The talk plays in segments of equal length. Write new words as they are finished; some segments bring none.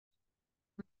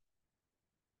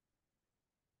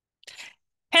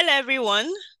Hello everyone,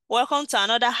 welcome to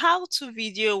another how-to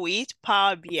video with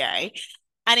Power BI.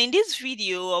 And in this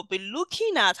video, I'll be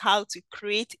looking at how to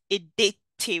create a date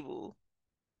table.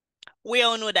 We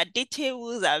all know that date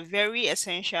tables are a very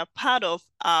essential part of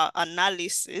our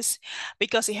analysis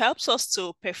because it helps us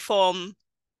to perform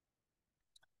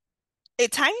a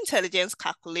time intelligence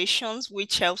calculations,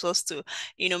 which helps us to,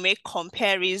 make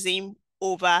comparison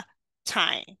over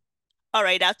time. All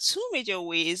right, there are two major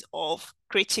ways of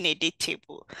creating a date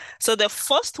table. So the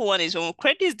first one is when we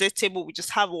create this date table, we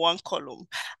just have one column,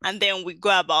 and then we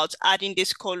go about adding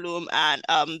this column and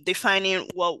defining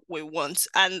what we want.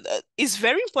 And it's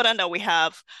very important that we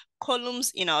have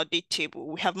columns in our date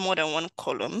table. We have more than one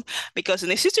column because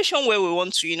in a situation where we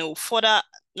want to, further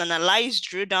analyze,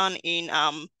 drill down in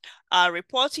our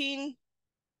reporting,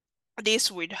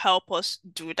 this would help us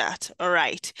do that. All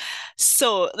right.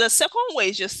 So the second way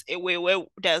is just a way where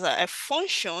there's a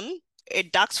function, a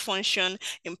DAX function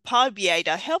in Power BI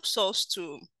that helps us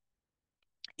to,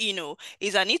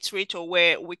 is an iterator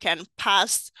where we can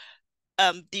pass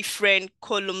different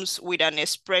columns with an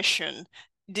expression,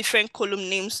 different column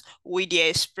names with their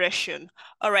expression.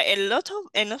 All right,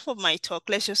 enough of my talk.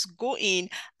 Let's just go in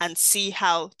and see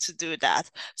how to do that.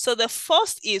 So the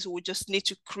first is we just need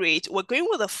to we're going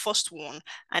with the first one,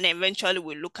 and eventually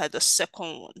we'll look at the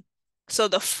second one. So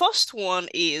the first one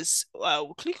is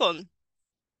we'll click on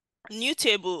new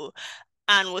table,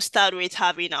 and we'll start with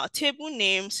having our table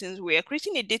name. Since we are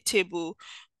creating a date table,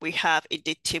 we have a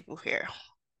date table here.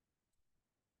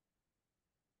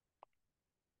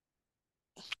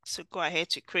 So go ahead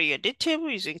to create your date table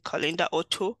using Calendar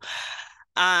Auto.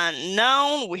 And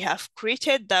now we have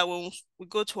created that. When we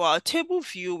go to our table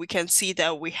view, we can see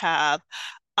that we have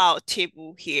our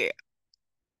table here.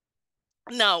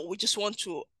 Now we just want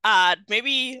to add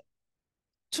maybe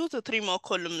 2 to 3 more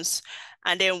columns,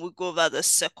 and then we go over the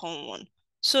second one.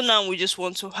 So now we just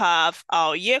want to have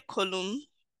our year column.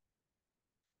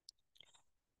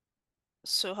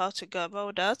 So how to go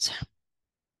about that?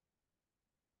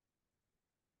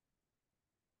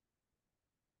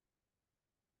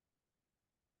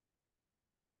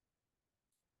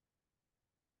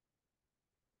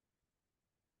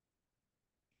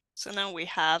 So now we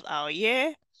have our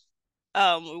year.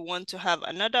 We want to have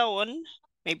another one,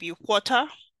 maybe quarter.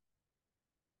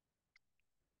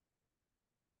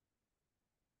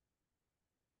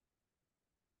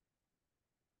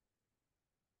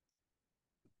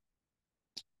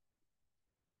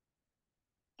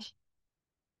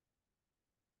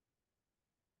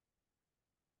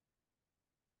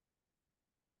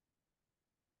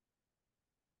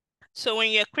 So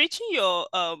when you're creating your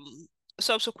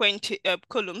subsequent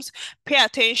columns, pay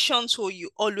attention so you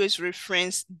always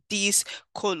reference this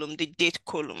column, the date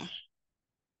column.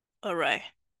 All right.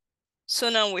 So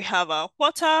now we have our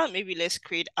quarter. Maybe let's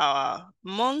create our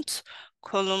month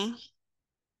column.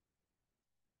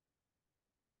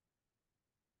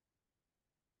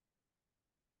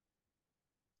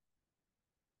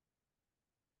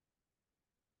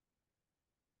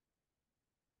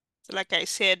 So like I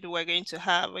said, we're going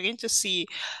to see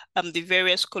the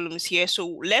various columns here. So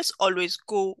let's always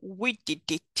go with the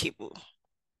date table.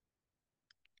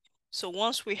 So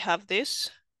once we have this,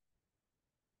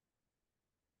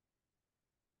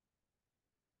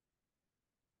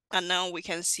 and now we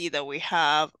can see that we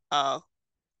have uh,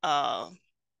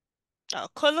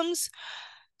 columns.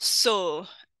 So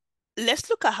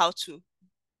let's look at how to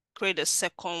create a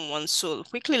second one. So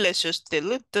quickly, let's just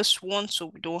delete this one so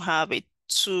we don't have it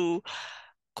two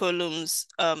columns,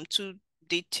 two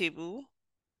date table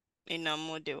in our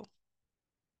model.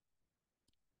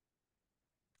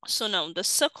 So now the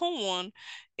second one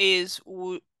is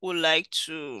we would like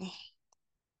to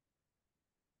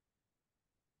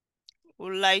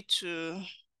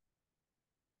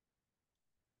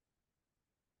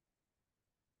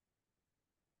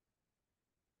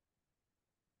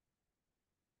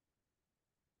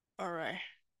all right.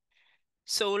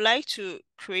 So we'd like to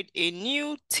create a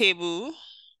new table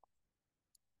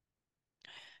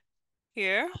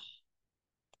here.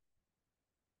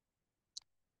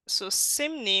 So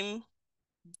same name,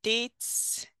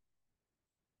 dates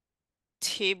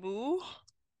table.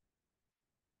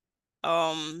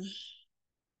 Now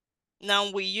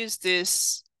we use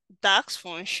this DAX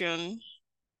function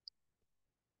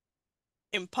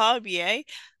in Power BI,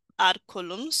 add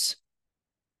columns.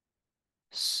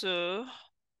 So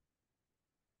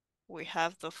we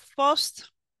have the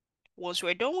first. Once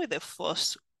we're done with the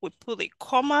first, we put a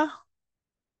comma.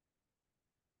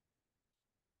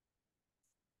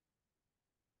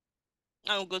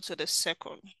 And we'll go to the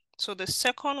second. So the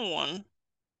second one,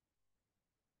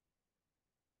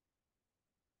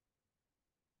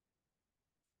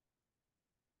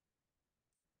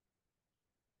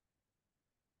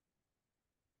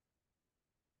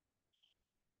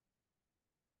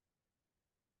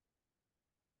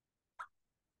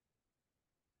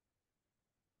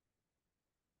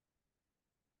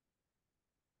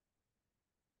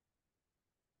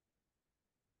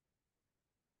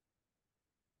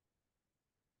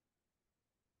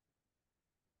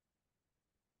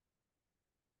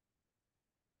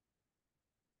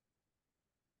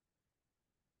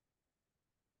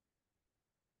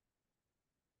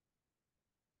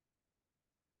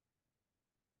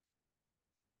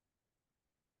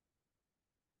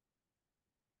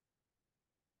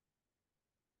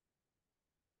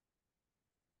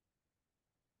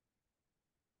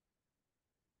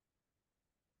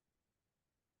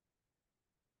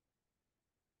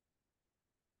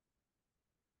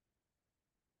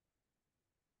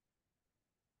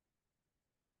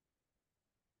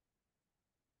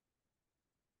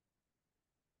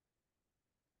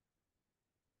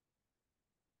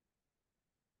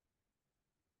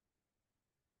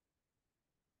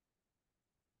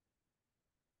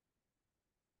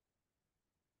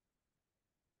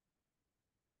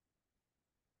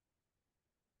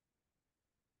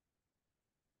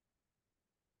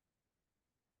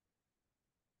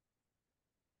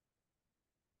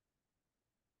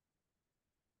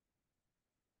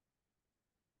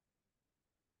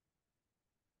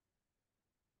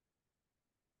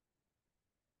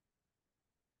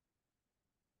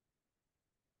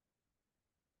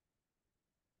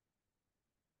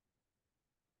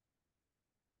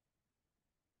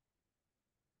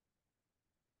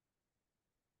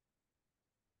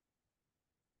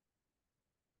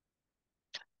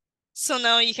 So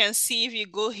now you can see, if you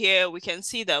go here, we can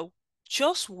see that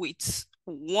just with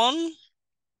one,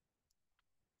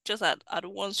 just at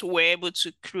once, we're able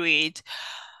to create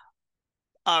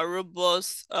a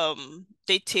robust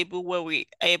date table where we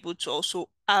are able to also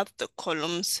add the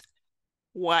columns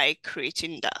while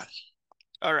creating that.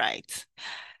 All right.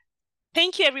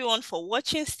 Thank you everyone for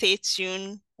watching. Stay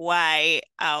tuned while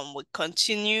we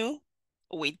continue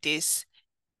with these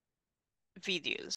videos.